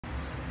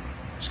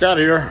Scott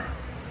here.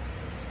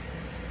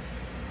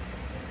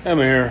 I'm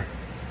here.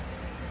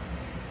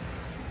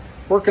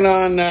 Working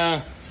on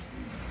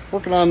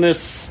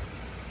this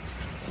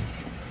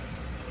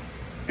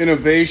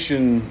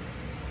innovation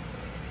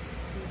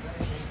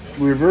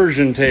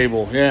reversion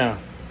table. Yeah.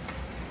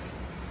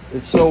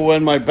 It's so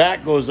when my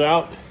back goes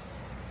out,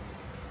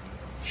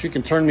 she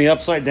can turn me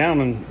upside down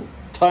and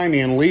tie me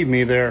and leave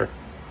me there.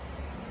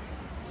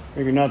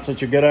 Maybe not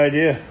such a good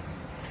idea.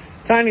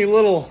 Tiny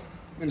little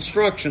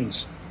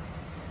instructions.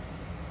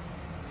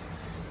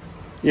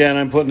 Yeah, and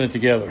I'm putting it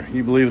together.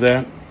 You believe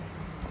that?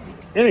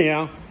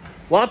 Anyhow,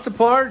 lots of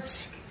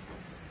parts.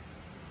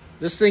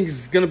 This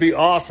thing's gonna be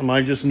awesome.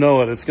 I just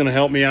know it. It's gonna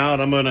help me out.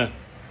 I'm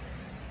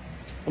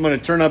gonna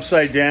turn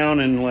upside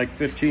down in like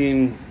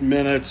 15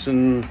 minutes,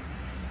 and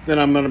then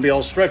I'm gonna be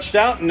all stretched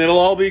out, and it'll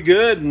all be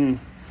good. And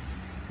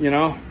you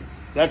know,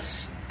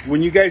 that's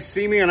when you guys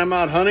see me and I'm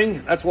out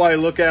hunting. That's why I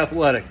look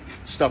athletic.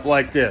 Stuff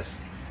like this.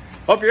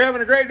 Hope you're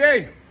having a great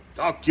day.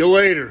 Talk to you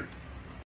later.